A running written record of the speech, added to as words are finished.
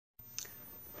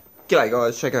G'day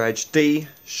guys,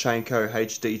 Shanko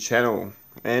HD channel,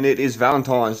 and it is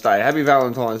Valentine's Day. Happy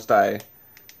Valentine's Day.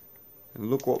 And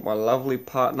look what my lovely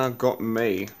partner got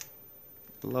me.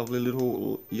 A lovely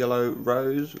little yellow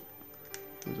rose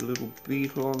with a little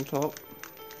beetle on top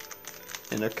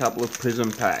and a couple of prism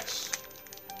packs.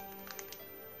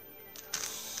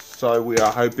 So we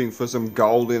are hoping for some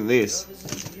gold in this.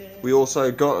 We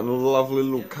also got a lovely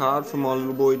little card from my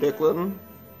little boy Declan.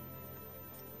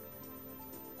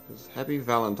 Happy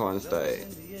Valentine's Day.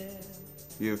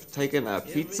 You've taken a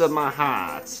pizza my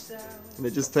heart. And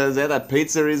it just turns out that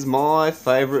pizza is my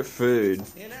favourite food.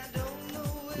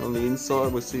 And on the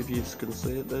inside, we'll see if you can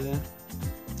see it there.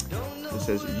 It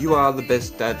says, "You are the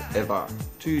best dad ever.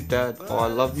 To Dad, I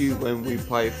love you when we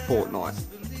play Fortnite.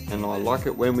 And I like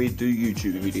it when we do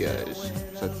YouTube videos."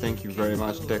 So thank you very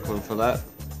much, Declan, for that.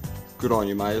 Good on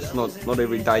you, mate. It's not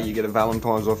every day you get a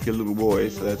Valentine's off your little boy,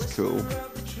 so that's cool.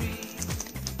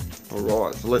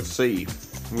 Alright, so let's see.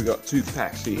 We got 2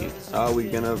 packs here. Are we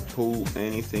gonna pull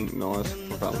anything nice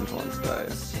for Valentine's Day?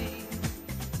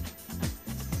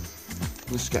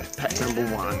 Let's go. Pack number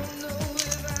 1.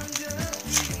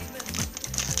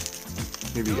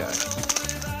 Here we go.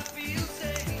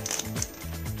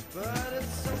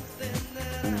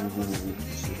 Ooh,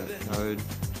 see that code?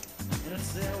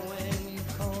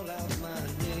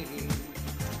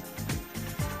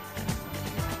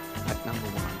 Pack number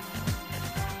 1.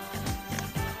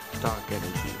 Dark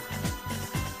energy.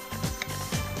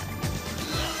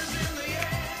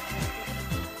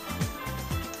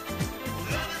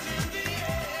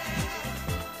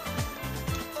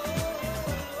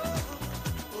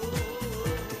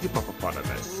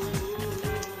 Hippopotamus.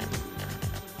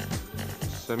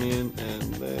 Simeon,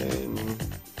 and then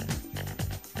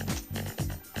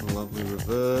a lovely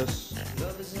reverse.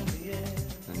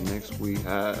 And next we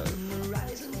have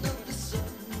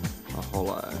a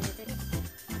hollow.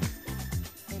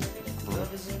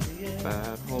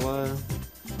 Bad hollow.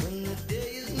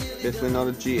 Definitely not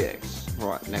a GX.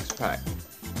 Right, next pack.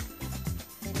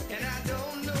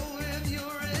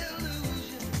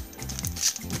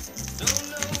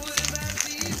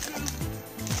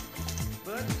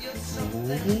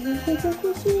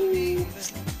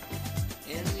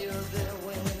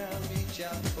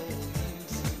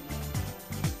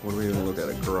 What do we even look at?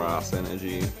 A grass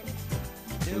energy,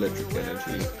 electric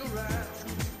energy.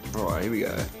 Alright, here we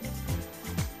go.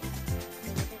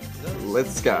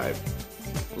 Let's go.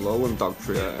 Low and Dog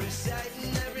Trio.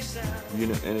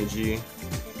 Unit Energy.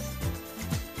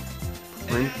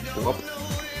 Print Flop.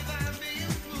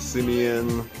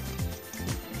 Simeon.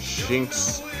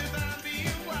 Shinx.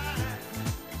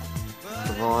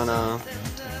 Savannah.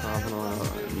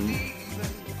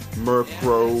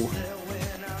 Murkrow.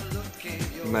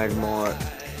 Magmite.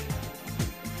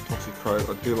 Toxicroak.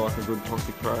 I do like a good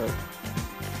Toxicroak.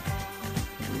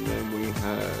 And then we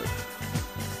have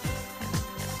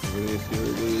here it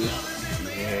is.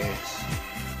 Yes.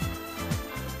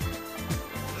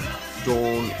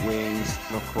 Dawn Wings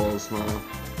Necrozma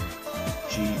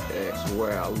GX.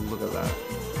 Wow, look at that.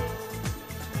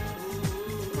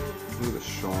 Look at the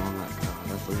shine on that card.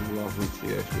 That's a lovely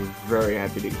GX. We're very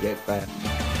happy to get that.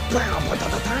 Wow,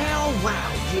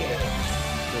 yeah.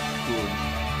 That's good.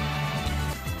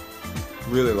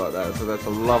 Really like that. So that's a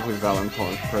lovely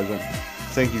Valentine's present.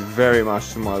 Thank you very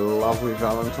much to my lovely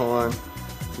Valentine.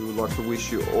 We would like to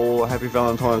wish you all a happy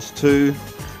Valentine's too.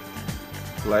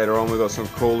 Later on we got some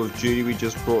Call of Duty. We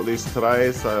just brought this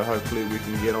today, so hopefully we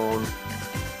can get on,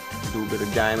 do a bit of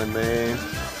gaming there.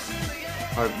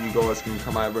 Hope you guys can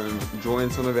come over and join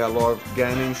some of our live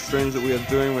gaming streams that we are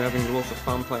doing. We're having lots of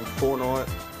fun playing Fortnite,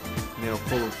 now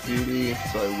Call of Duty,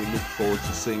 so we look forward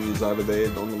to seeing you over there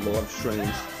on the live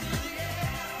streams.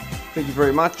 Thank you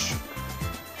very much.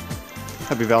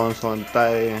 Happy Valentine's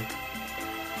Day.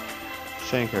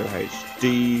 Shanko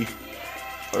HD,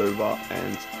 over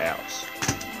and out.